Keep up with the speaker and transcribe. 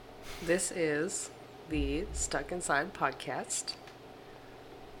This is the Stuck Inside podcast,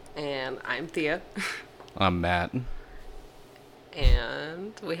 and I'm Thea, I'm Matt.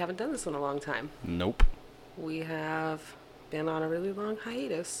 and we haven't done this in a long time. Nope. We have been on a really long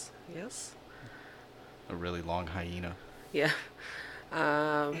hiatus, yes? A really long hyena. Yeah.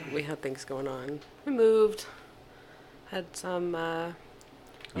 We had things going on. We moved, had some other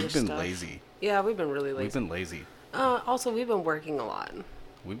We've been stuff. lazy. Yeah, we've been really lazy. We've been lazy. Also, we've been working a lot.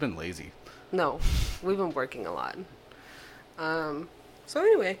 We've been lazy. No, we've been working a lot. So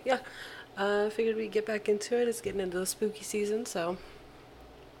anyway, yeah. Figured we'd get back into it. It's getting into the spooky season, so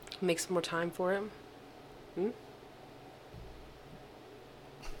make some more time for it.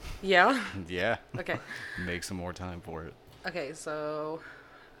 Yeah? Yeah. Okay. Make some more time for it. Okay, so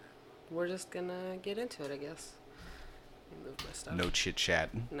we're just gonna get into it, I guess. Let me move my stuff. No chit chat.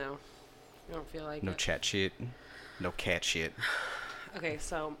 No. I don't feel like No it. chat shit. No cat shit. Okay,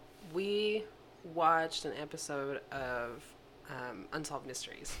 so we watched an episode of Unsolved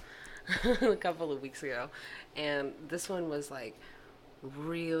Mysteries a couple of weeks ago, and this one was like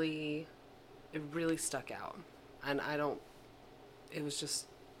really, it really stuck out, and it was just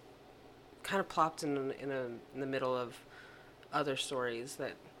kind of plopped in the middle of other stories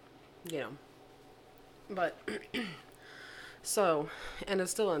that, but so, and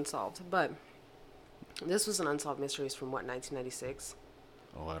it's still unsolved, but this was an Unsolved Mysteries from what, 1996?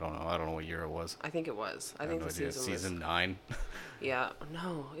 Oh, I don't know. I don't know what year it was. I think it was. I have think no the idea. season Season was. 9? Yeah,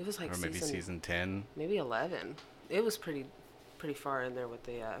 no, it was like Or maybe season 10? maybe 11. It was pretty far in there with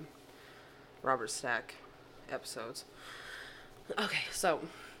the Robert Stack episodes. Okay, so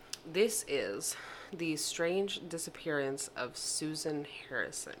this is the strange disappearance of Susan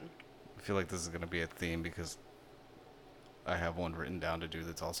Harrison. I feel like this is going to be a theme because I have one written down to do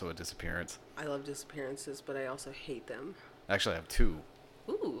that's also a disappearance. I love disappearances, but I also hate them. Actually, I have 2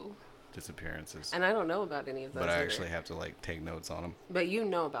 Ooh. disappearances. And I don't know about any of those But I either. actually have to take notes on them. But you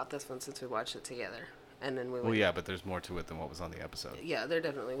know about this one since we watched it together. And then we went. Well, yeah, but there's more to it than what was on the episode. Yeah, there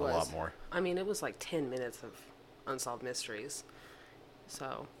definitely was. A lot more. I mean, it was like 10 minutes of Unsolved Mysteries.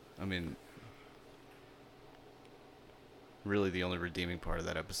 So. I mean, really the only redeeming part of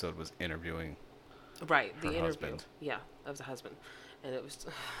that episode was interviewing Right, the her interview. husband. Yeah, of the husband. And it was.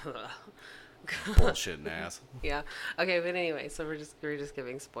 Bullshitting ass. Yeah. Okay, but anyway, so we're just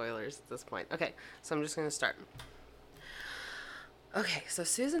giving spoilers at this point. Okay, so I'm just gonna start. Okay, so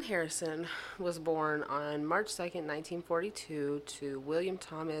Susan Harrison was born on March 2nd, 1942 to William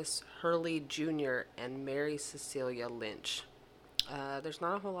Thomas Hurley Jr. and Mary Cecilia Lynch. There's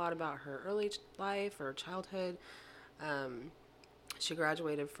not a whole lot about her early life or childhood. She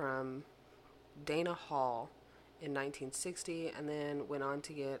graduated from Dana Hall in 1960 and then went on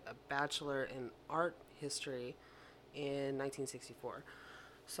to get a bachelor in art history in 1964.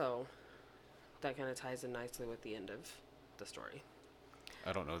 So that kind of ties in nicely with the end of the story.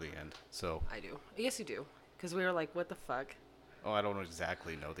 I don't know the end, so... I do. Yes, you do. Because we were like, what the fuck? Oh, I don't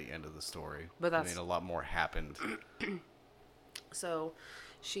exactly know the end of the story. But that's... I mean, a lot more happened. So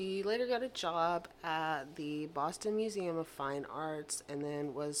she later got a job at the Boston Museum of Fine Arts and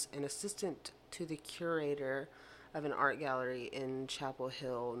then was an assistant to the curator of an art gallery in Chapel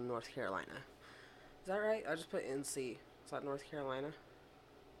Hill, North Carolina. Is that right? I just put NC. Is that North Carolina?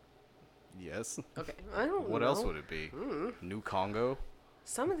 Yes. Okay. I don't know. What else would it be? New Congo?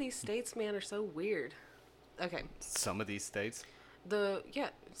 Some of these states, man, are so weird. Okay. Some of these states? Some of these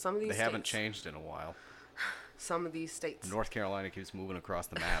They states. haven't changed in a while. Some of these states. North Carolina keeps moving across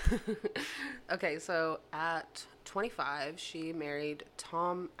the map. Okay, so at 25, she married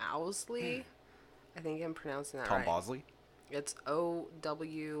Tom Owsley. I think I'm pronouncing that Tom right. Bosley? It's Owsley.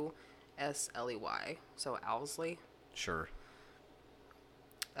 So Owsley. Sure.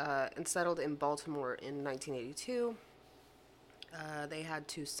 And settled in Baltimore in 1982. They had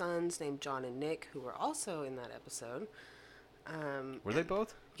 2 sons named John and Nick, who were also in that episode. Were they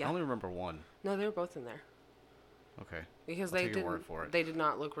both? Yeah. I only remember one. No, they were both in there. Okay. Because I'll they take your didn't. word for it. They did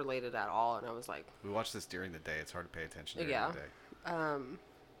not look related at all, and I was like, We watched this during the day. It's hard to pay attention during yeah. the day.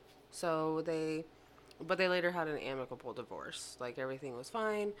 So they later had an amicable divorce. Like everything was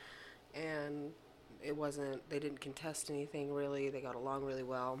fine, and they didn't contest anything really. They got along really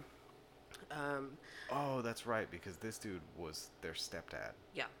well. Oh, that's right, because this dude was their stepdad.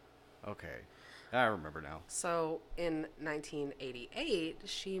 Yeah. Okay. I remember now. So in 1988,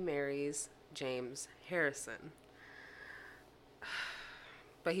 she marries James Harrison.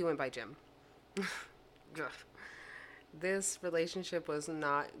 But he went by Jim. This relationship was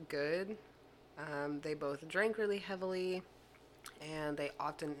not good. They both drank really heavily, and they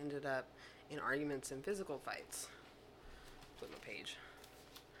often ended up in arguments and physical fights. Flip my page.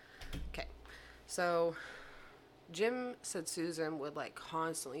 So Jim said Susan would like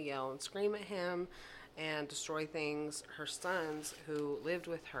constantly yell and scream at him and destroy things. Her sons, who lived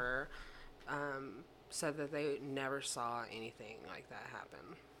with her, said that they never saw anything like that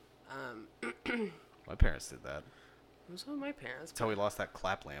happen. My parents did that. So my parents. That's how we lost that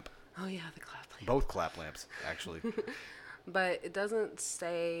clap lamp. Oh yeah, the clap lamp. Both clap lamps, actually. But it doesn't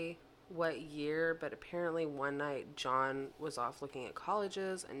say what year, but apparently one night John was off looking at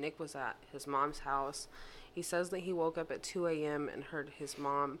colleges and Nick was at his mom's house. He says that he woke up at 2 a.m. and heard his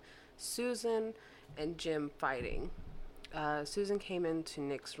mom, Susan, and Jim fighting. Susan came into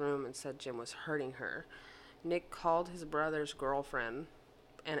Nick's room and said Jim was hurting her. Nick called his brother's girlfriend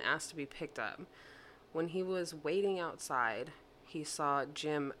and asked to be picked up. When he was waiting outside, he saw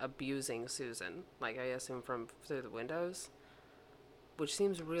Jim abusing Susan, like I assume from through the windows, which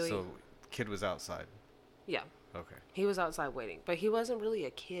seems really... So, kid was outside. Yeah. Okay. He was outside waiting, but he wasn't really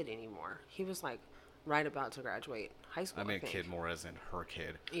a kid anymore. He was like right about to graduate high school. I mean, kid more as in her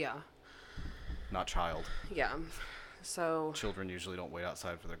kid. Yeah. Not child. Yeah. So. Children usually don't wait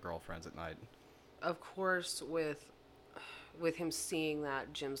outside for their girlfriends at night. Of course, with him seeing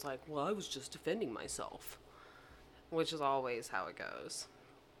that, Jim's like, well, I was just defending myself, which is always how it goes.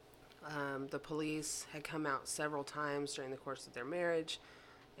 The police had come out several times during the course of their marriage,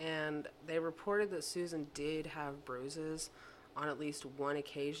 and they reported that Susan did have bruises on at least one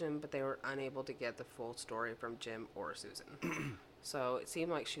occasion, but they were unable to get the full story from Jim or Susan. So it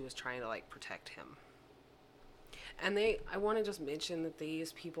seemed like she was trying to like protect him. And I want to just mention that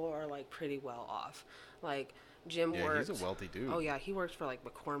these people are like pretty well off. Like Jim worked. Yeah, he's a wealthy dude. Oh yeah, he worked for like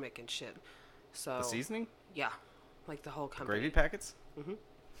McCormick and shit. So the seasoning? Yeah, like the whole company. Gravy packets? Mhm.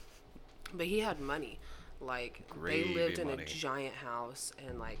 But he had money. Like Gravy they lived in money. a giant house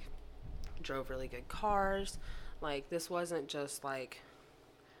and like drove really good cars. Like this wasn't just like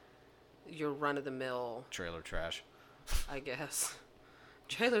your run of the mill Trailer trash. I guess.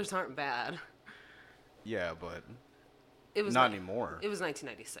 Trailers aren't bad. Yeah, but It was not anymore. It was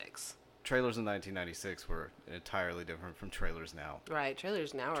 1996. Trailers in 1996 were entirely different from trailers now. Right,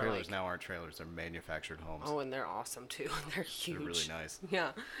 trailers now are Trailers like, now aren't trailers; they're manufactured homes. oh, and they're awesome too. They're huge. They're really nice.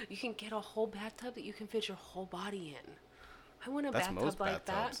 Yeah, you can get a whole bathtub that you can fit your whole body in. I want a That's bathtub most like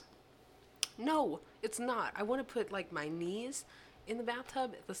bathtubs. that. No, it's not. I want to put like my knees in the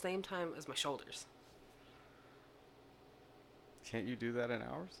bathtub at the same time as my shoulders. Can't you do that in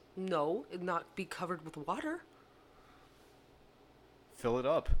ours? No, it not be covered with water. Fill it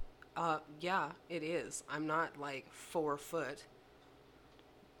up. Yeah, it is. I'm not like 4 foot.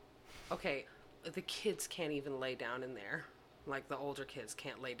 Okay, the kids can't even lay down in there. Like the older kids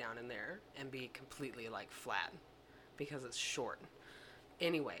can't lay down in there and be completely like flat because it's short.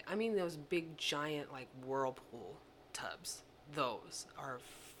 Anyway, I mean those big giant like whirlpool tubs. Those are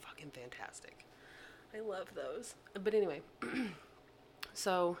fucking fantastic. I love those. But anyway,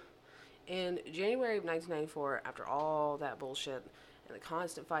 so in January of 1994, after all that bullshit and the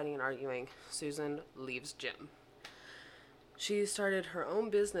constant fighting and arguing, Susan leaves Jim. She started her own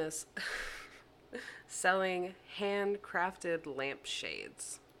business selling handcrafted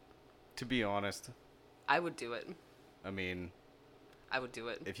lampshades. To be honest, I would do it. I mean, I would do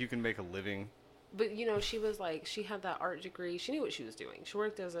it. if you can make a living. But, you know, she was like, she had that art degree. She knew what she was doing. She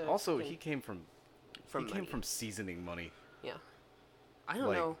worked as a... Also, he came from money. seasoning money. Yeah. I don't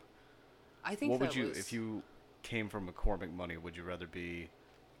Like, know. I think What that would you, was... if you came from McCormick money, would you rather be,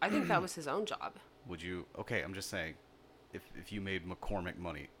 I think that was his own job. would you, okay, I'm just saying, if you made McCormick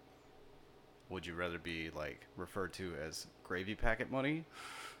money, would you rather be, like, referred to as gravy packet money?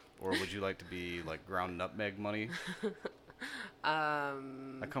 Or would you like to be, like, ground nutmeg money? I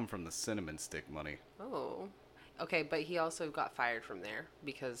come from the cinnamon stick money. Oh. Okay, but he also got fired from there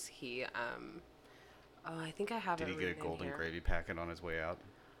because he, oh, I think I have Did it he written get a golden in here. gravy packet on his way out?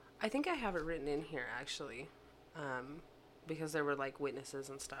 I think I have it written in here, actually, because there were, like, witnesses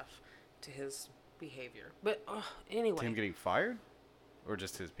and stuff to his behavior. But, anyway. To him getting fired? Or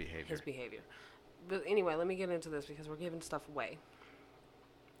just his behavior? His behavior. But anyway, let me get into this because we're giving stuff away.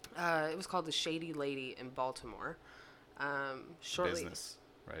 It was called The Shady Lady in Baltimore. Shortly, Business,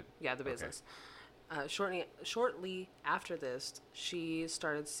 right? Yeah, the Okay. business. Shortly after this, she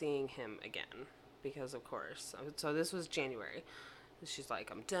started seeing him again because, of course. So this was January. She's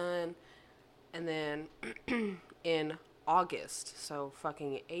like, I'm done. And then in August, so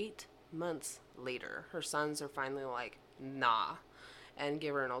fucking 8 months later, her sons are finally like, nah, and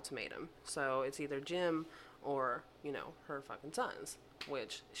give her an ultimatum. So it's either Jim or, you know, her fucking sons,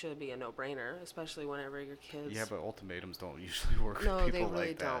 which should be a no-brainer, especially whenever your kids... Yeah, but ultimatums don't usually work No, with they people really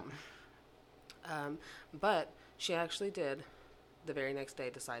like that. don't. But she actually did, the very next day,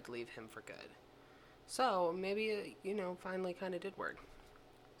 decide to leave him for good. So maybe it, finally kind of did work.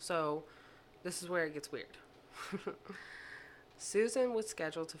 So this is where it gets weird. Susan was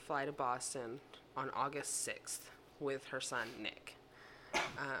scheduled to fly to Boston on August 6th with her son Nick.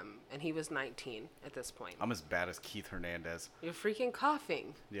 And he was 19 at this point. I'm as bad as Keith Hernandez. You're freaking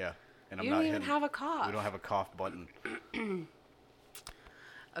coughing. Yeah. And You don't even have a cough. We don't have a cough button.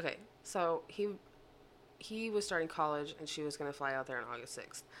 Okay, so he was starting college and she was going to fly out there on August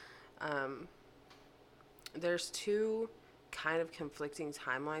 6th. There's two kind of conflicting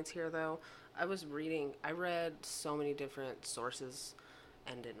timelines here, though. I read so many different sources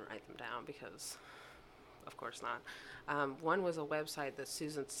and didn't write them down because, of course not. One was a website that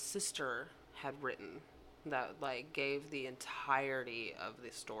Susan's sister had written that, like, gave the entirety of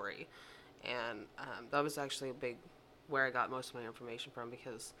the story. And that was actually where I got most of my information from,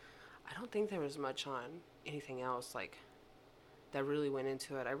 because I don't think there was much on anything else, like, that really went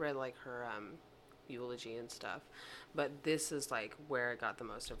into it. I read, like, her eulogy and stuff, but this is, like, where I got the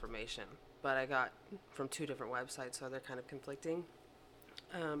most information. But I got from two different websites, so they're kind of conflicting.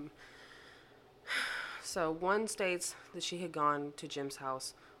 So one states that she had gone to Jim's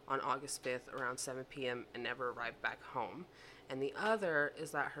house on August 5th around 7 p.m. and never arrived back home. And the other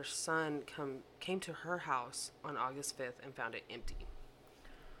is that her son came to her house on August 5th and found it empty.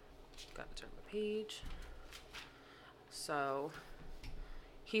 Got to turn the page. So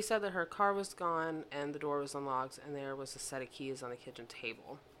he said that her car was gone and the door was unlocked and there was a set of keys on the kitchen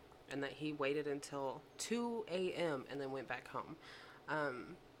table. And that he waited until 2 a.m. and then went back home.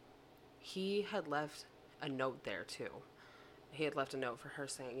 He had left a note there, too. He had left a note for her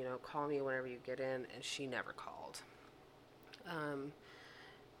saying, call me whenever you get in, and she never called.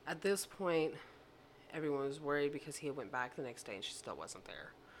 At this point, everyone was worried because he went back the next day and she still wasn't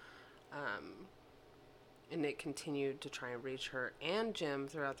there. And Nick continued to try and reach her and Jim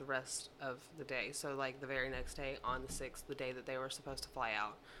throughout the rest of the day. So, like, the very next day, on the 6th, the day that they were supposed to fly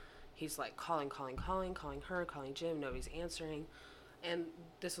out, he's, like, calling her, calling Jim. Nobody's answering. And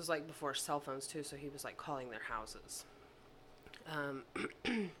this was, like, before cell phones, too, so he was, like, calling their houses.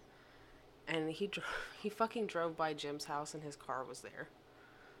 And he fucking drove by Jim's house and his car was there.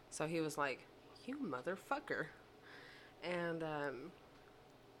 So he was like, you motherfucker. And,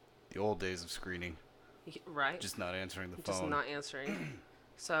 The old days of screening. Right? Just not answering the phone. Just not answering.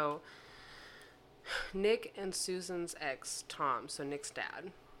 So, Nick and Susan's ex, Tom, so Nick's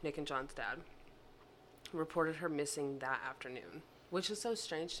dad, Nick and John's dad, reported her missing that afternoon. Which is so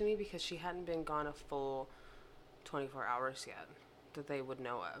strange to me because she hadn't been gone a full 24 hours yet that they would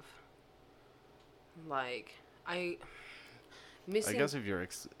know of. Like, missing... I guess if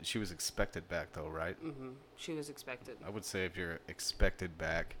she was expected back, though, right? Mm-hmm. She was expected. I would say if you're expected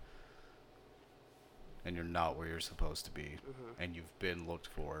back and you're not where you're supposed to be, and you've been looked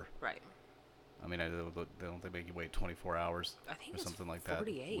for. Right. I mean, don't they make you wait 24 hours I think or it's something like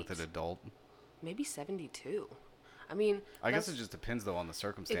 48. that with an adult? Maybe 72. I mean... I guess it just depends, though, on the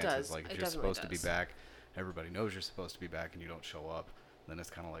circumstances. It does. Like, if it you're definitely supposed to be back, everybody knows you're supposed to be back, and you don't show up, then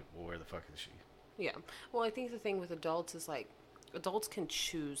it's kind of like, well, where the fuck is she? Yeah. Well, I think the thing with adults is, like, adults can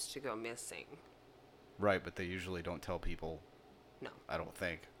choose to go missing. Right, but they usually don't tell people. No. I don't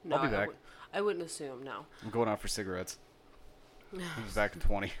think. No, I'll be back. I wouldn't assume, no. I'm going out for cigarettes. I'll be back in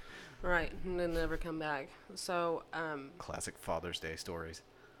 20. Right, and then never come back. So, Classic Father's Day stories.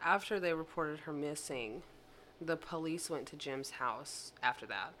 after they reported her missing, the police went to Jim's house after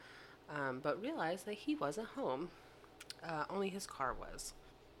that, but realized that he wasn't home. Only his car was,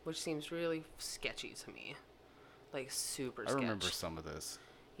 which seems really sketchy to me. Like, super sketchy. I remember some of this.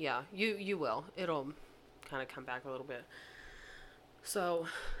 Yeah, you will. It'll kind of come back a little bit. So,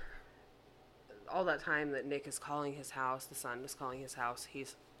 all that time that Nick is calling his house, the son is calling his house,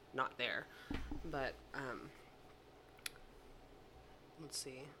 he's not there. But, let's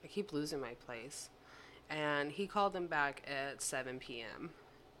see. I keep losing my place. And he called them back at 7 p.m.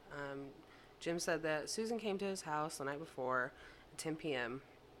 Jim said that Susan came to his house the night before at 10 p.m.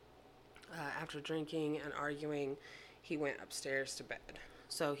 After drinking and arguing, he went upstairs to bed.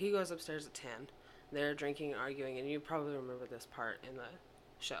 So he goes upstairs at 10. They're drinking and arguing, and you probably remember this part in the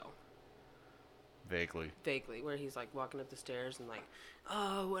show. Vaguely. Vaguely, where he's like walking up the stairs and like,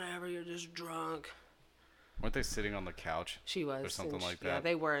 oh, whatever, you're just drunk. Weren't they sitting on the couch? She was. Or something like that? Yeah,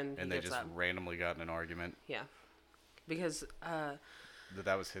 they were, and they just randomly got in an argument? Yeah. Because,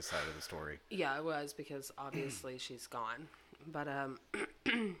 that was his side of the story. yeah, it was, because obviously she's gone. But,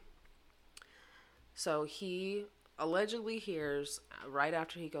 so he allegedly hears, right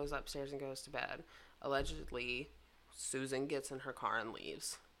after he goes upstairs and goes to bed, allegedly Susan gets in her car and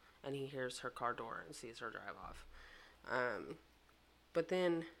leaves. And he hears her car door and sees her drive off. But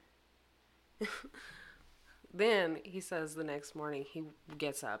then Then he says the next morning he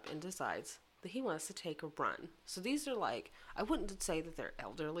gets up and decides that he wants to take a run. So these are like, I wouldn't say that they're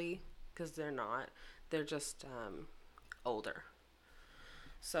elderly because they're not. They're just older.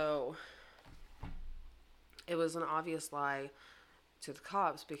 So it was an obvious lie to the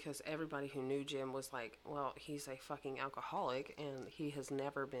cops because everybody who knew Jim was like, well, he's a fucking alcoholic and he has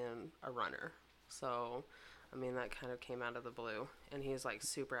never been a runner. So, I mean, that kind of came out of the blue. And he's like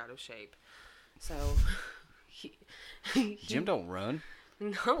super out of shape. So, Jim don't run.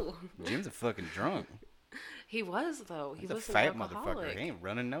 No. Jim's a fucking drunk. He was, though. He He's a was fat an alcoholic. motherfucker. He ain't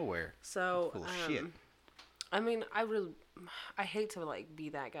running nowhere. So, Full of shit. I mean, I hate to, like, be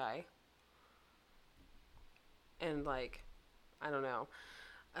that guy. And, like, I don't know.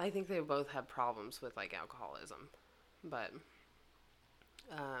 I think they both have problems with, like, alcoholism. But,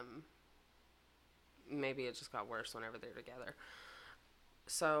 maybe it just got worse whenever they're together.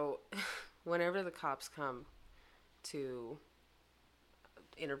 So, whenever the cops come to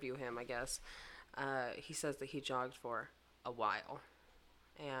interview him, I guess, he says that he jogged for a while.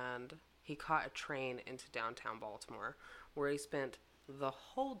 And he caught a train into downtown Baltimore, where he spent the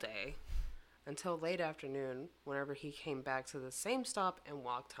whole day until late afternoon, whenever he came back to the same stop and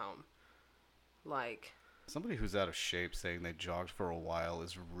walked home. Like, somebody who's out of shape saying they jogged for a while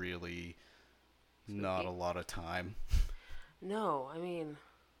is really not a lot of time. No, I mean,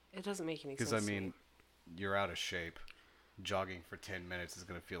 it doesn't make any sense. Because, I mean, you're out of shape. Jogging for 10 minutes is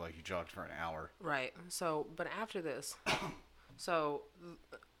going to feel like you jogged for an hour. Right. So, but after this, so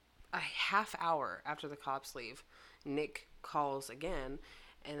a half hour after the cops leave, Nick calls again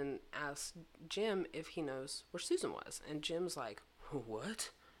and asks Jim if he knows where Susan was. And Jim's like,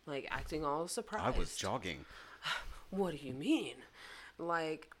 what? Like, acting all surprised. I was jogging. What do you mean?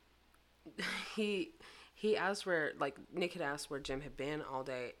 Like, he asked where, like, Nick had asked where Jim had been all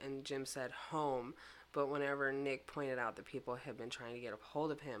day, and Jim said home. But whenever Nick pointed out that people had been trying to get a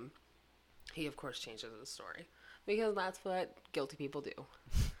hold of him, he, of course, changes the story. Because that's what guilty people do.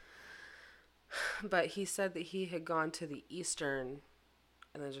 But he said that he had gone to the Eastern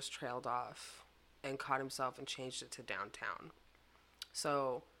and then just trailed off and caught himself and changed it to downtown.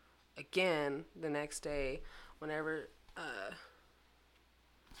 So, again, the next day, whenever...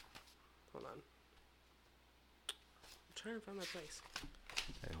 hold on. I'm trying to find my place.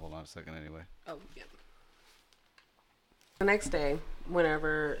 Hey, hold on a second anyway. Oh, yeah. The next day,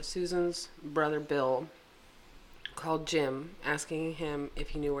 whenever Susan's brother Bill called Jim, asking him if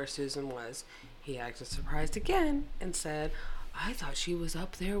he knew where Susan was, he acted surprised again and said, I thought she was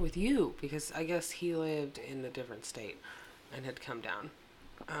up there with you, because I guess he lived in a different state and had come down.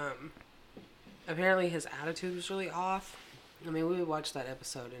 Apparently his attitude was really off. I mean, we watched that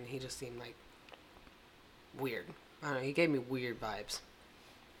episode and he just seemed like weird. I don't know, he gave me weird vibes.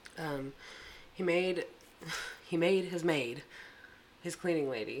 He made his maid, his cleaning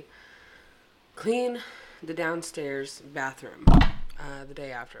lady, clean the downstairs bathroom the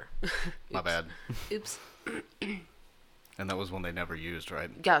day after. My bad. Oops. And that was one they never used, right?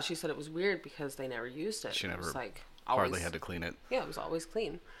 Yeah, she said it was weird because they never used it. She never It was like hardly had to clean it. Yeah, it was always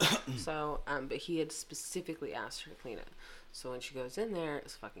clean. So, but he had specifically asked her to clean it. So when she goes in there,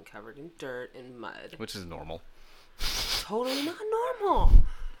 it's fucking covered in dirt and mud. Which is normal. Totally not normal.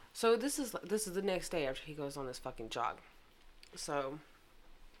 So this is the next day after he goes on this fucking jog. So,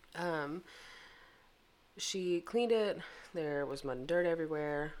 she cleaned it. There was mud and dirt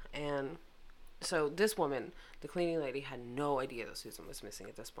everywhere, and so this woman, the cleaning lady, had no idea that Susan was missing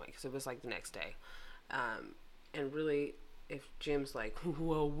at this point because it was like the next day. And really, if Jim's like,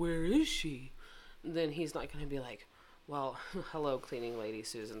 well, where is she? Then he's not going to be like, well, hello, cleaning lady,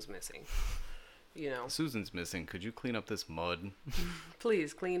 Susan's missing. You know. Susan's missing. Could you clean up this mud?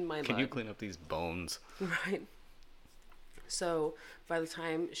 Please, clean my mud. Can you clean up these bones? Right. So, by the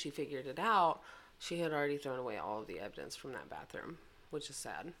time she figured it out, she had already thrown away all of the evidence from that bathroom, which is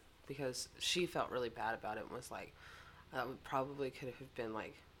sad. Because she felt really bad about it and was like, that would probably could have been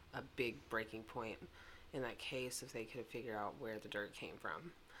like a big breaking point in that case if they could have figured out where the dirt came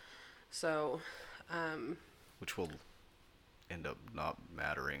from. So, which will end up not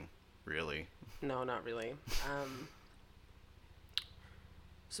mattering, really. No, not really.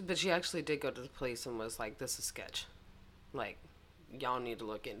 But she actually did go to the police and was like, this is sketch. Like, y'all need to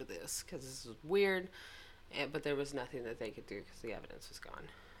look into this because this is weird. But there was nothing that they could do because the evidence was gone.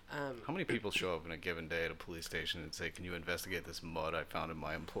 How many people show up in a given day at a police station and say, can you investigate this mud I found in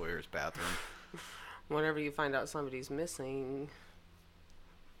my employer's bathroom? Whenever you find out somebody's missing.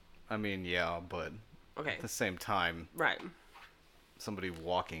 I mean, yeah, but okay. At the same time, right? Somebody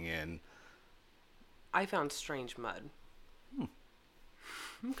walking in. I found strange mud.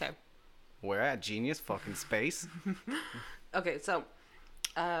 Okay. Where at, genius? Fucking space? Okay, so,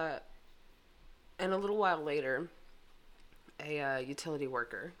 and a little while later, a utility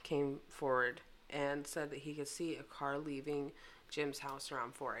worker came forward and said that he could see a car leaving Jim's house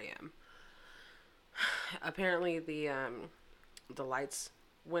around 4 a.m. Apparently, the lights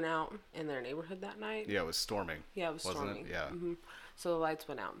went out in their neighborhood that night. Yeah, it was storming. Yeah, it was wasn't storming. it? Yeah. Mm-hmm. So the lights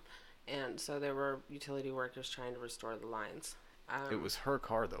went out, and so there were utility workers trying to restore the lines. It was her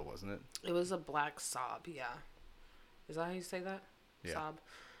car, though, wasn't it? It was a black Saab, yeah. Is that how you say that? Yeah.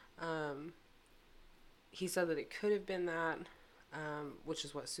 Saab. He said that it could have been that, which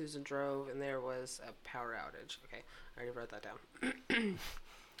is what Susan drove, and there was a power outage. Okay, I already wrote that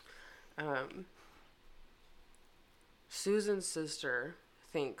down. Susan's sister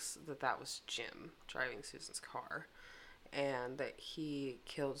thinks that that was Jim driving Susan's car, and that he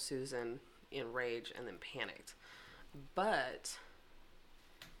killed Susan in rage and then panicked. But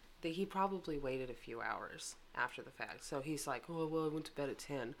that he probably waited a few hours after the fact. So he's like, oh, well, I went to bed at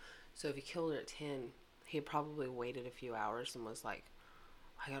 10. So if he killed her at 10, he had probably waited a few hours and was like,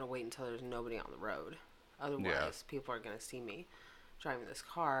 I gotta wait until there's nobody on the road. Otherwise, people are gonna see me driving this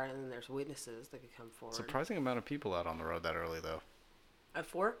car, and then there's witnesses that could come forward. Surprising amount of people out on the road that early, though. At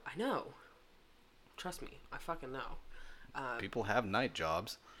 4? I know. Trust me, I fucking know. People have night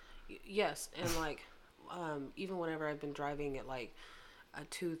jobs. Yes, and like, even whenever I've been driving at like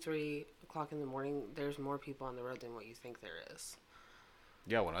 2, 3 o'clock in the morning, there's more people on the road than what you think there is.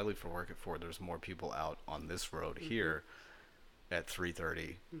 Yeah, when I leave for work at 4, there's more people out on this road here at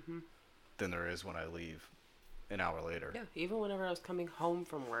 3:30 than there is when I leave an hour later. Yeah, even whenever I was coming home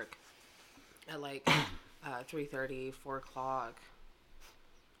from work at like 3:30, 4 o'clock,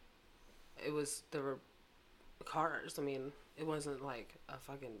 there were cars. I mean, it wasn't like a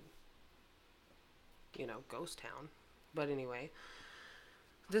fucking, ghost town. But anyway,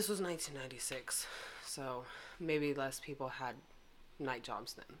 this was 1996, so maybe less people had night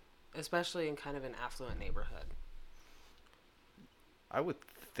jobs then, especially in kind of an affluent neighborhood. I would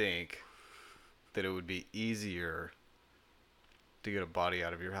think that it would be easier to get a body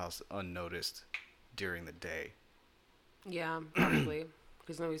out of your house unnoticed during the day. Yeah, probably,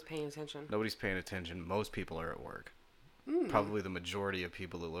 because nobody's paying attention. Nobody's paying attention. Most people are at work. Probably the majority of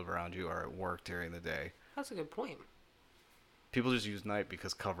people that live around you are at work during the day. That's a good point. People just use night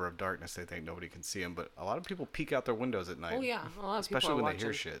because cover of darkness. They think nobody can see them, but a lot of people peek out their windows at night. Oh yeah, a lot of especially people are when watching. They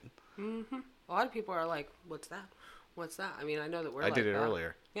hear shit. A lot of people are like, "What's that? What's that?" I mean, I know that we're. I did it that.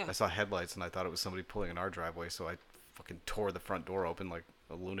 earlier. Yeah. I saw headlights and I thought it was somebody pulling in our driveway, so I fucking tore the front door open like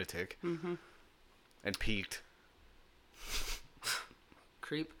a lunatic and peeked.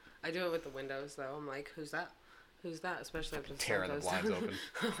 Creep. I do it with the windows though. I'm like, "Who's that? Who's that?" Especially after the tearing the blinds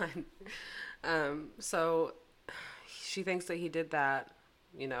open. So she thinks that he did that,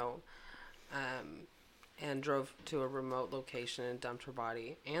 and drove to a remote location and dumped her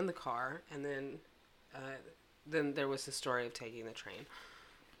body and the car, and then there was the story of taking the train.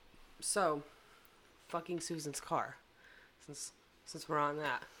 So, fucking Susan's car, since we're on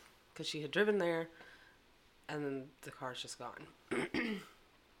that, because she had driven there, and then the car's just gone.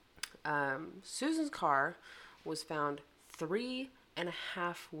 Susan's car was found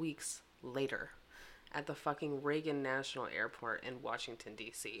 3.5 weeks later at the fucking Reagan National Airport in Washington,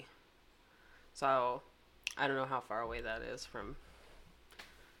 D.C. So, I don't know how far away that is from,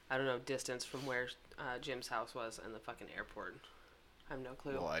 distance from where Jim's house was and the fucking airport. I have no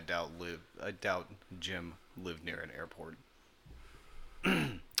clue. Well, I doubt Jim lived near an airport.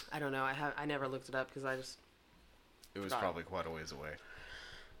 I don't know. I never looked it up because I just... It was probably quite a ways away.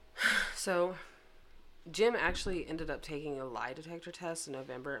 So, Jim actually ended up taking a lie detector test in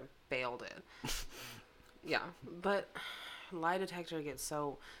November and failed it. Yeah, but lie detector get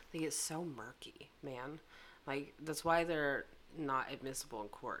so murky, man. Like, that's why they're not admissible in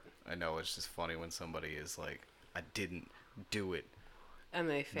court. I know, it's just funny when somebody is like, I didn't do it. And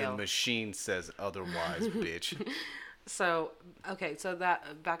they fail. The machine says otherwise, bitch. So, okay, so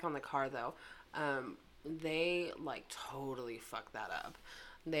that, back on the car though, they like totally fucked that up.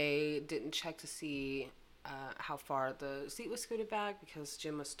 They didn't check to see how far the seat was scooted back because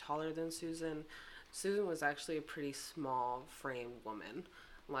Jim was taller than Susan. Susan was actually a pretty small framed woman.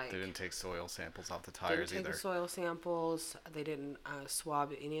 Like, they didn't take soil samples off the they tires didn't take either. the soil samples. They didn't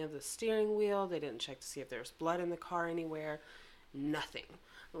swab any of the steering wheel. They didn't check to see if there was blood in the car anywhere. Nothing.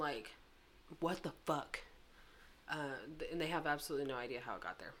 Like, what the fuck? And they have absolutely no idea how it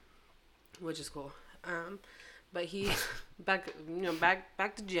got there, which is cool. But he back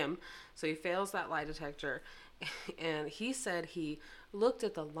to Jim. So he fails that lie detector, and he said he looked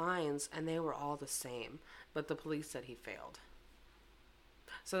at the lines and they were all the same, but the police said he failed.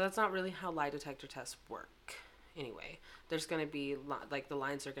 So that's not really how lie detector tests work. Anyway, there's gonna be like the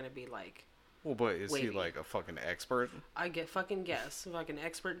lines are gonna be like. Well, but is he Wavy. like a fucking expert? I get fucking guess. Fucking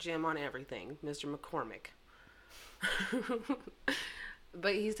expert Jim on everything, Mr. McCormick.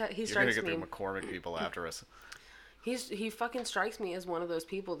 But he You're gonna strikes get me. the McCormick people after us. He fucking strikes me as one of those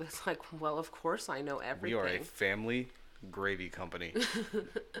people that's like, well, of course I know We everything. are a family gravy company.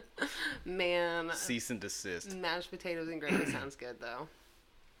 Man, Cease and desist. mashed potatoes and gravy sounds good though.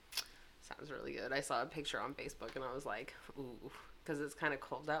 Sounds really good. I saw a picture on Facebook and I was like, ooh, because it's kind of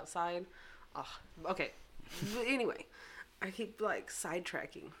cold outside. Oh, okay. But anyway, I keep like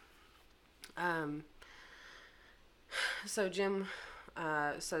sidetracking. So Jim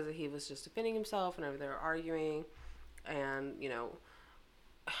says that he was just defending himself whenever they were arguing, and you know,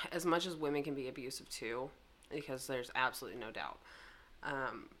 as much as women can be abusive too, because there's absolutely no doubt.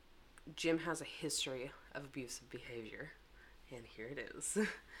 Jim has a history of abusive behavior, and here it is.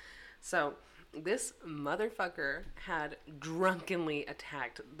 So, this motherfucker had drunkenly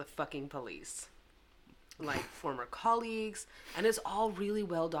attacked the fucking police. Like, former colleagues, and it's all really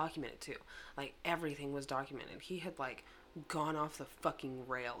well documented, too. Like, everything was documented. He had, like, gone off the fucking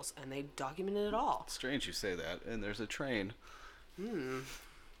rails, and they documented it all. Strange you say that. And there's a train.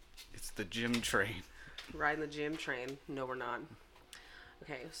 It's the Jim train. Riding the gym train. No, we're not.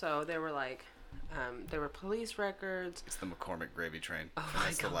 Okay, so there were, like, there were police records. It's the McCormick gravy train. Oh And my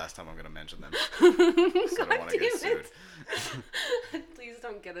that's God. the last time I'm going to mention them. God I don't want to get damn sued. it. Please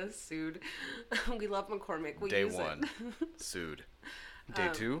don't get us sued. We love McCormick. We Day use one, it. sued. Day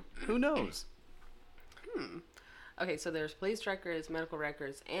two, who knows? Okay, so there's police records, medical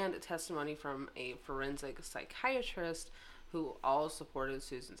records, and testimony from a forensic psychiatrist who all supported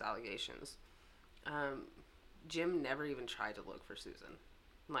Susan's allegations. Jim never even tried to look for Susan.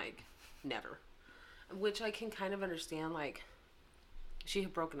 Like, never. Which I can kind of understand, like, she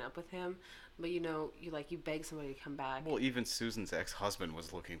had broken up with him, but you know, you beg somebody to come back. Well, even Susan's ex-husband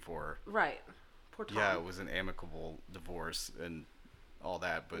was looking for her. Right. Poor Tom. Yeah, it was an amicable divorce and all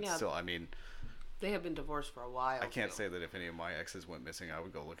that, but Yeah. still, I mean, They have been divorced for a while. I can't too. say that if any of my exes went missing, I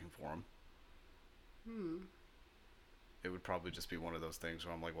would go looking for them. It would probably just be one of those things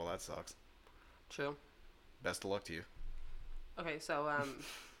where I'm like, well, that sucks. True. Best of luck to you. Okay, so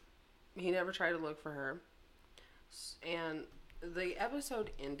he never tried to look for her, and the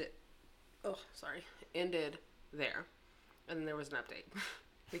episode ended. Oh, sorry, ended there, and then there was an update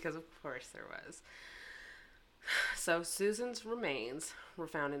because of course there was. So Susan's remains were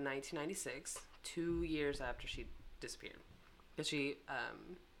found in 1996, 2 years after she disappeared. Because she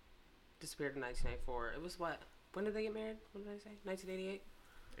disappeared in 1994. It was what? When did they get married? What did I say? 1988.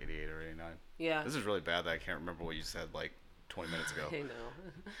 88 or 89. Yeah. This is really bad that I can't remember what you said like 20 minutes ago. I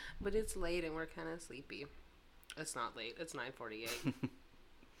know. But it's late and we're kind of sleepy. It's not late. It's 9:48.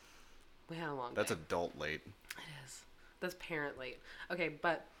 We had a long That's day. adult late. It is. That's parent late. Okay,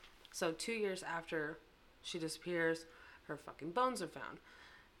 but so 2 years after she disappears, her fucking bones are found.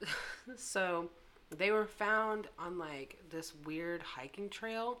 So they were found on like this weird hiking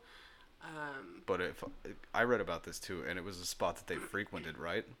trail. But if I read about this too, and it was a spot that they frequented,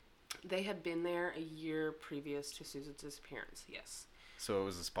 right? They had been there a year previous to Susan's disappearance. Yes. So it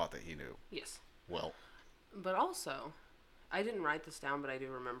was a spot that he knew. Yes. Well, But also, I didn't write this down, but I do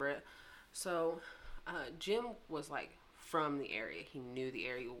remember it. So, Jim was like from the area. He knew the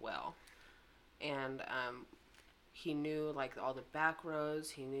area well. And he knew like all the back roads.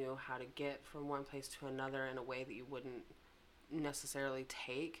 He knew how to get from one place to another in a way that you wouldn't necessarily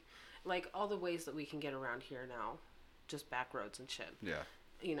take. Like all the ways that we can get around here now. Just back roads and shit. yeah.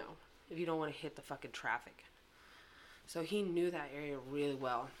 You know, if you don't want to hit the fucking traffic. So he knew that area really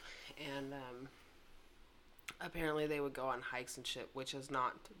well. And apparently they would go on hikes and shit, which is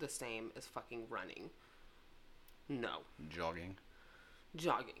not the same as fucking running. No. Jogging.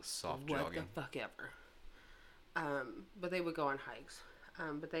 Jogging. Soft what jogging. the fuck ever. But they would go on hikes.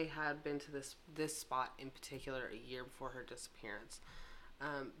 But they had been to this spot in particular a year before her disappearance.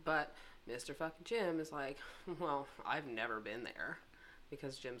 But Mr. fucking Jim is like, well, I've never been there.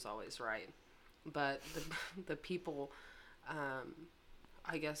 Because Jim's always right. But the people,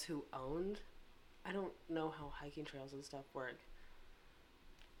 I guess, who owned, I don't know how hiking trails and stuff work.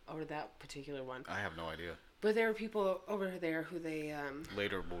 Or that particular one. I have no idea. But there were people over there who they,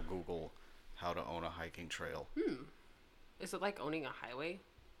 Later we'll Google how to own a hiking trail. is it like owning a highway?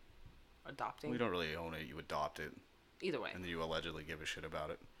 Adopting? We don't really own it. You adopt it, Either way. and then you allegedly give a shit about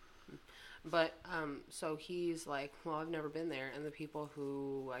it. But, so he's like, well, I've never been there. And the people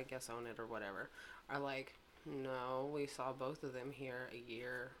who, I guess, own it or whatever are like, no, we saw both of them here a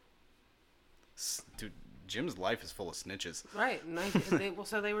year. Dude, Jim's life is full of snitches. Right.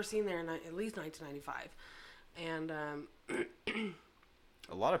 So they were seen there in at least 1995. And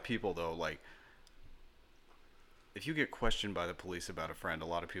a lot of people, though, like, if you get questioned by the police about a friend, a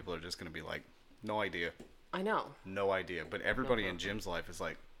lot of people are just going to be like, no idea. I know. No idea. But everybody in Jim's life is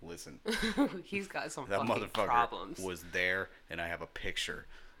like, listen. He's got some that fucking motherfucker problems. was there, and I have a picture.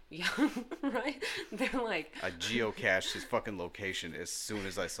 Yeah, right? They're like... I geocached his fucking location as soon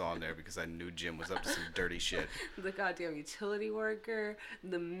as I saw him there because I knew Jim was up to some dirty shit. The goddamn utility worker,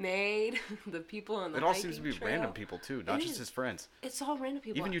 the maid, the people on the It all seems to be trail. random people, too, not just his friends. It's all random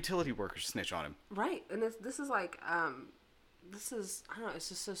people. Even utility workers snitch on him. Right, and this is like, this is, I don't know, it's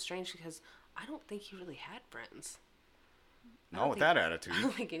just so strange because I don't think he really had friends. Not with that attitude. I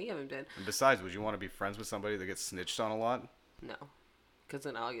don't think any of them did. And besides, would you want to be friends with somebody that gets snitched on a lot? No. Because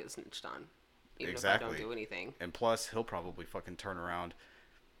then I'll get snitched on. Even Exactly. if I don't do anything. And plus, he'll probably fucking turn around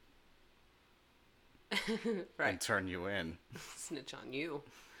Right. and turn you in. Snitch on you.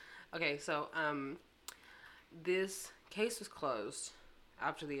 Okay, so this case was closed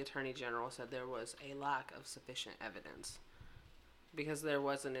after the Attorney General said there was a lack of sufficient evidence. Because there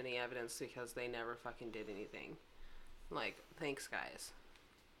wasn't any evidence because they never fucking did anything. Like, thanks, guys.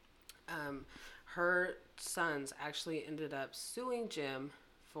 Her sons actually ended up suing Jim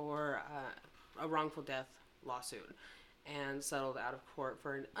for a wrongful death lawsuit and settled out of court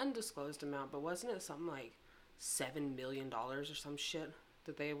for an undisclosed amount, but wasn't it something like $7 million or some shit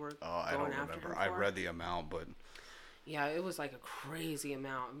that they were I going don't after remember. him I for? read the amount, but Yeah, it was like a crazy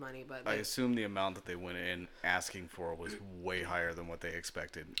amount of money, but I assume the amount that they went in asking for was way higher than what they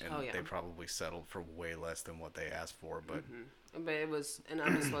expected, and Oh, yeah. they probably settled for way less than what they asked for, but But it was an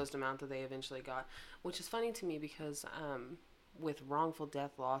undisclosed amount that they eventually got, which is funny to me because with wrongful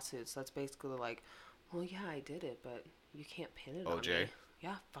death lawsuits, that's basically like, well, yeah, I did it, but you can't pin it on OJ? me.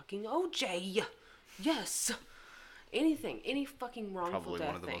 Yeah, fucking OJ. Yes. Anything, any fucking wrongful probably death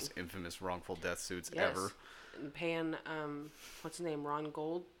one of the thing. most infamous wrongful death suits Yes. ever. And paying, what's his name, Ron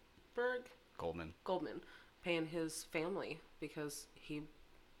Goldberg? Goldman, paying his family because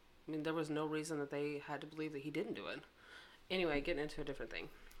there was no reason that they had to believe that he didn't do it. Anyway, getting into a different thing.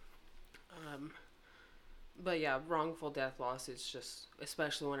 But yeah, wrongful death lawsuits just,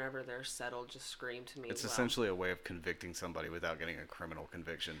 especially whenever they're settled, just scream to me. It's wow. essentially a way of convicting somebody without getting a criminal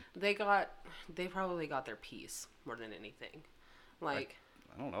conviction. They probably got their piece more than anything. Like,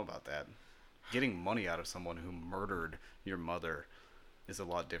 I don't know about that. Getting money out of someone who murdered your mother is a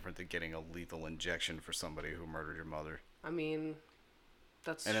lot different than getting a lethal injection for somebody who murdered your mother. I mean,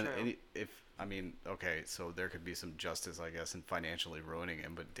 that's And true. okay, so there could be some justice, I guess, in financially ruining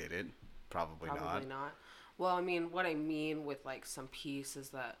him, but did it? Probably not. Well, I mean, what I mean with like some piece is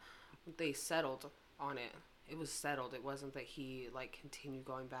that they settled on it. It was settled. It wasn't that he like continued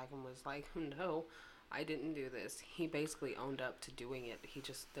going back and was like, no, I didn't do this. He basically owned up to doing it.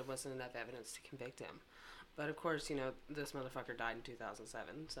 There wasn't enough evidence to convict him. But of course, this motherfucker died in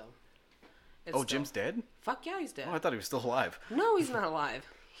 2007, so. Jim's dead? Fuck yeah, he's dead. Oh, I thought he was still alive. No, he's not alive.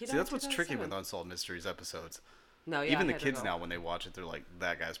 See, that's what's tricky with Unsolved Mysteries episodes. No, yeah, even the kids now, when they watch it, they're like,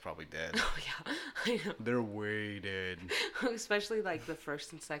 that guy's probably dead. Oh, yeah. I know. They're way dead. Especially, like, the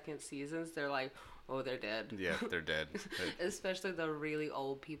first and second seasons, they're like, oh, they're dead. Yeah, they're dead. Especially the really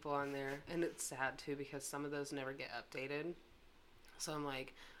old people on there. And it's sad, too, because some of those never get updated. So I'm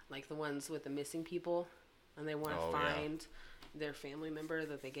like the ones with the missing people, and they want to find their family member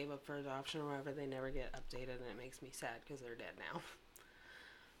that they gave up for adoption or whatever, they never get updated, and it makes me sad because they're dead now.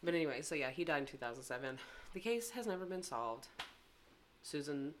 But anyway, so yeah, he died in 2007. The case has never been solved.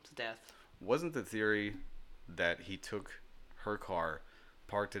 Susan's death. Wasn't the theory that he took her car,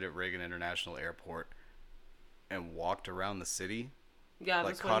 parked it at Reagan International Airport, and walked around the city? Yeah, like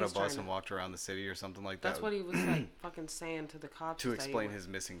that's what caught he a was bus trying and walked around the city or something like that? That's what he was like fucking saying to the cops. To explain his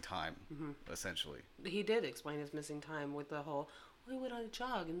missing time, essentially. He did explain his missing time with the whole, I went on a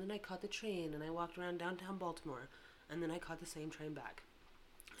jog and then I caught the train and I walked around downtown Baltimore and then I caught the same train back.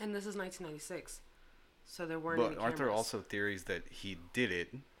 And this is 1996. So there weren't any But aren't there cameras. also theories that he did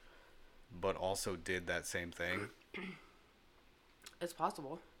it, but also did that same thing? It's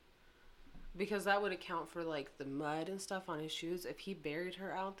possible. Because that would account for, like, the mud and stuff on his shoes. If he buried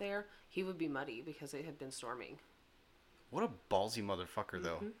her out there, he would be muddy because it had been storming. What a ballsy motherfucker,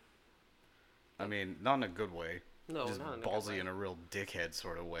 though. I mean, not in a good way. No, just not in a good ballsy way. in a real dickhead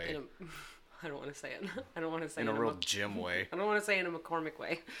sort of way. I don't want to say it. I don't want to say In it a real Jim way. I don't want to say it in a McCormick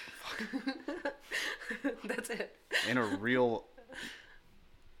way. That's it. In a real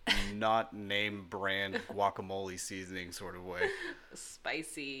not name brand guacamole seasoning sort of way.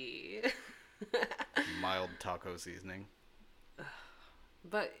 Spicy. Mild taco seasoning.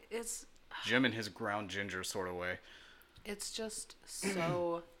 But it's Jim in his ground ginger sort of way. It's just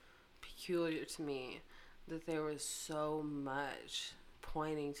so peculiar to me that there was so much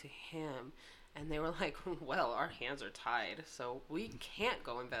pointing to him, and they were like, well, our hands are tied, so we can't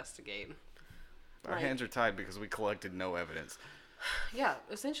go investigate. Our hands are tied because we collected no evidence. Yeah,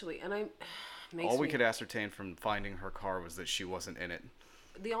 essentially. And all we could ascertain from finding her car was that she wasn't in it.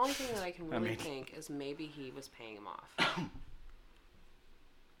 The only thing that I can really think is maybe he was paying him off.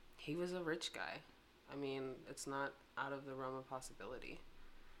 He was a rich guy. I mean, it's not out of the realm of possibility.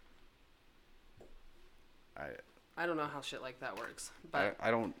 I don't know how shit like that works, but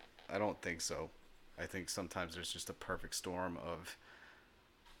I don't think so. I think sometimes there's just a perfect storm of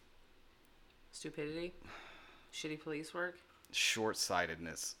stupidity, shitty police work,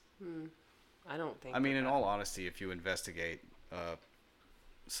 short-sightedness. I don't think. I mean, in all honesty, if you investigate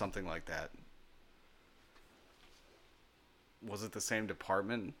something like that, was it the same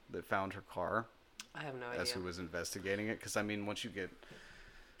department that found her car? I have no idea. As who was investigating it? Because I mean, once you get,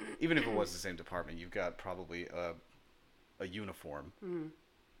 even if it was the same department, you've got probably a uniform,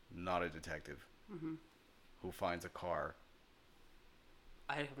 not a detective, who finds a car.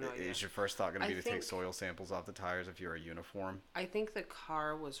 I have no idea. Is your first thought going to be to take soil samples off the tires if you're a uniform? I think the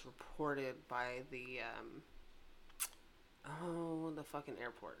car was reported by the the fucking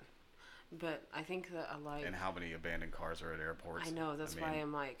airport. But I think that And how many abandoned cars are at airports? I know, that's why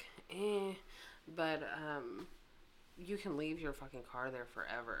I'm like, eh. But you can leave your fucking car there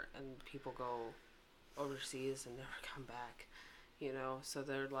forever, and people go overseas and never come back, you know? So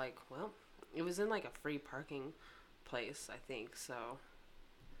they're like, well, it was in like a free parking place, I think. So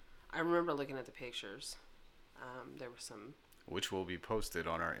I remember looking at the pictures. There were some... Which will be posted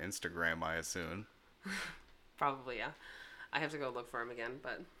on our Instagram, I assume. Probably, yeah. I have to go look for them again,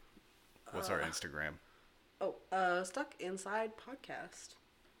 but... What's our Instagram? Stuck Inside Podcast.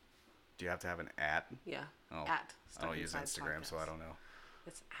 Do you have to have an at? Yeah. Oh, at Stuck I don't use Instagram, podcast. So I don't know.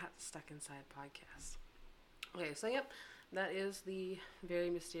 It's at Stuck Inside Podcast. Okay, so yep, that is the very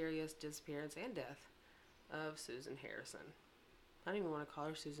mysterious disappearance and death of Susan Harrison. I don't even want to call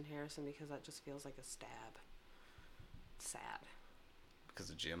her Susan Harrison because that just feels like a stab. Sad. Because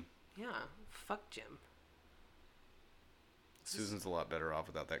of Jim? Yeah, fuck Jim. Susan's a lot better off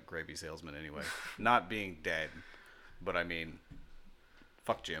without that gravy salesman anyway. Not being dead, but I mean,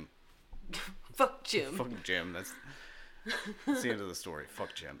 fuck Jim. Fuck Jim. Fuck Jim. That's the end of the story.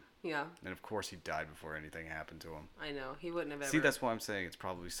 Fuck Jim. Yeah. And of course he died before anything happened to him. I know. He wouldn't have ever... See, that's why I'm saying it's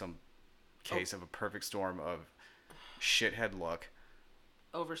probably some case of a perfect storm of shithead luck.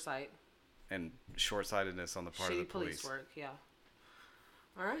 Oversight. And short-sightedness on the part of the police. Shitty police work, yeah.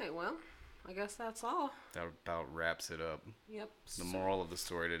 All right, well... I guess that's all. That about wraps it up. Yep. The moral of the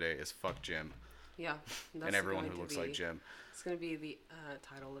story today is fuck Jim. Yeah. And everyone who looks like Jim. It's going to be the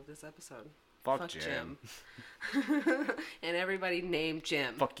title of this episode. Fuck Jim. And everybody named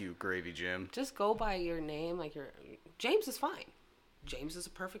Jim. Fuck you, Gravy Jim. Just go by your name. Like James is fine. James is a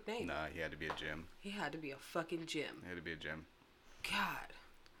perfect name. Nah, he had to be a Jim. He had to be a fucking Jim. He had to be a Jim. God.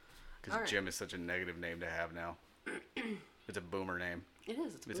 Because Jim is such a negative name to have now. It's a boomer name. It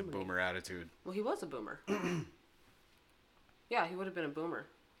is. It's a boomer attitude. Well, he was a boomer. Yeah, he would have been a boomer.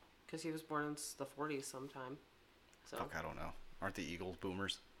 Because he was born in the 40s sometime. So. Fuck, I don't know. Aren't the Eagles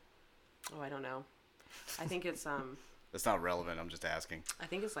boomers? Oh, I don't know. I think it's... That's not relevant. I'm just asking. I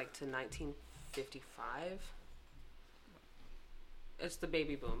think it's like to 1955. It's the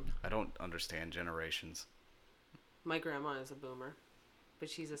baby boom. I don't understand generations. My grandma is a boomer. But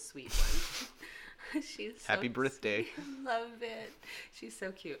she's a sweet one. She's so Happy birthday. Love it. She's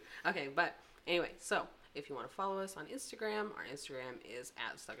so cute. Okay, but anyway, so if you want to follow us on Instagram, our Instagram is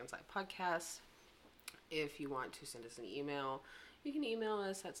at Stuck Inside Podcast. If you want to send us an email, you can email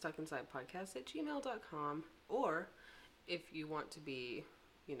us at stuckinsidepodcast@gmail.com. Or if you want to be,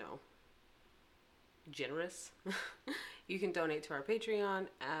 generous, you can donate to our Patreon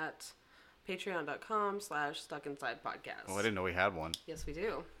at patreon.com/stuckinsidepodcast. Oh, I didn't know we had one. Yes, we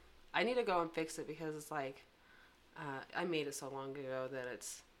do. I need to go and fix it because it's like, I made it so long ago that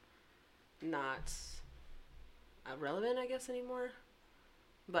it's not relevant, I guess, anymore.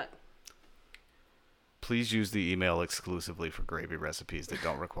 But please use the email exclusively for gravy recipes that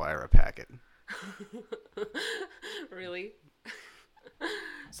don't require a packet. Really?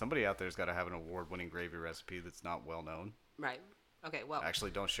 Somebody out there's got to have an award-winning gravy recipe that's not well known. Right. Okay, well.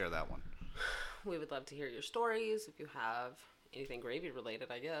 Actually, don't share that one. We would love to hear your stories if you have anything gravy related,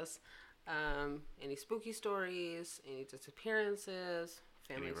 I guess. Any spooky stories, any disappearances,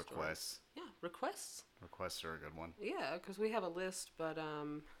 family any requests. Stories. Yeah, requests. Requests are a good one. Yeah, because we have a list, but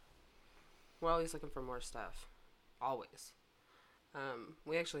we're always looking for more stuff. Always.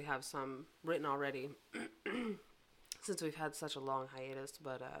 We actually have some written already since we've had such a long hiatus.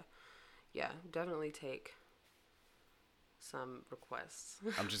 But yeah, definitely take some requests.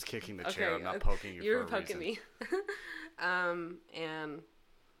 I'm just kicking the chair. Okay, I'm not poking you you're for a poking reason. me. And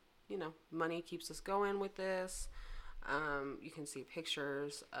you know, money keeps us going with this. You can see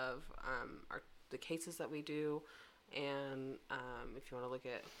pictures of the cases that we do, and if you want to look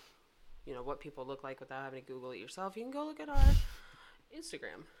at, you know, what people look like without having to Google it yourself, you can go look at our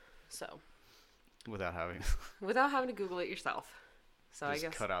Instagram. So Without having without having to Google it yourself. So just I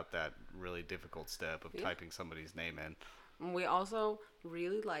guess cut out that really difficult step of Yeah. typing somebody's name in. we also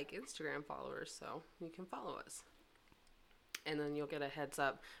really like Instagram followers, so you can follow us. And then you'll get a heads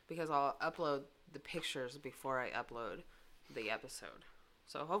up because I'll upload the pictures before I upload the episode.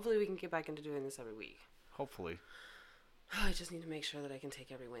 So hopefully we can get back into doing this every week. Hopefully. I just need to make sure that I can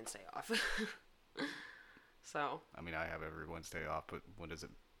take every Wednesday off. So I mean, I have every Wednesday off, but when does it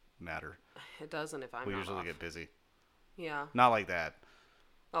matter? it doesn't if I'm We not usually off. get busy. Yeah. Not like that.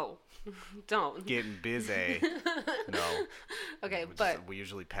 Oh, don't. Getting busy. No. Okay, We but we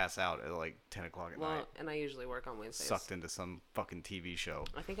usually pass out at like 10 o'clock at well, night. and I usually work on Wednesdays. Sucked into some fucking TV show.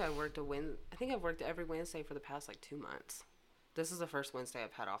 I think I've worked every Wednesday for the past like 2 months. This is the first Wednesday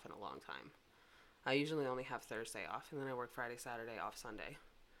I've had off in a long time. I usually only have Thursday off, and then I work Friday, Saturday, off Sunday.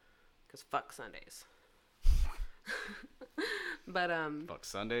 Cause fuck Sundays. But Fuck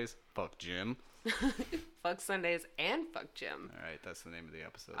Sundays. Fuck Jim. fuck Sundays and fuck Jim. All right, that's the name of the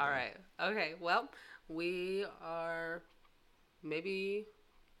episode. All then. right. Okay. Well, we are maybe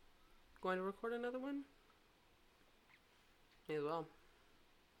going to record another one. May as well.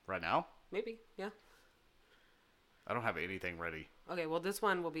 Right now? Maybe. Yeah. I don't have anything ready. Okay. Well, this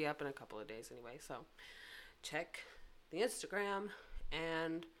one will be up in a couple of days anyway. So check the Instagram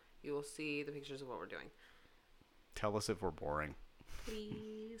and you will see the pictures of what we're doing. Tell us if we're boring.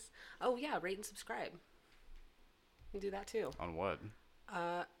 Please. Oh, yeah. Rate and subscribe. You can do that too. On what?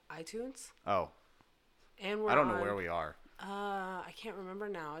 iTunes. Oh, And we're I don't know on- where we are. I can't remember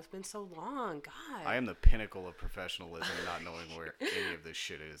now. It's been so long. God. I am the pinnacle of professionalism, not knowing where any of this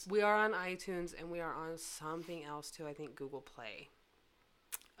shit is. We are on iTunes and we are on something else too. I think Google Play.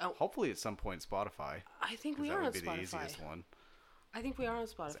 Hopefully, at some point, Spotify. I think 'Cause we that are on would be the Spotify. easiest one. I think we are on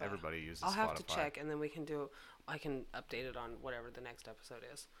 'Cause Spotify. everybody uses I'll have Spotify. to check and then we can do. I can update it on whatever the next episode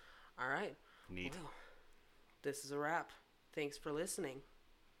is. All right. Neat. Well, this is a wrap. Thanks for listening.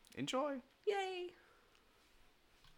 Enjoy. Yay.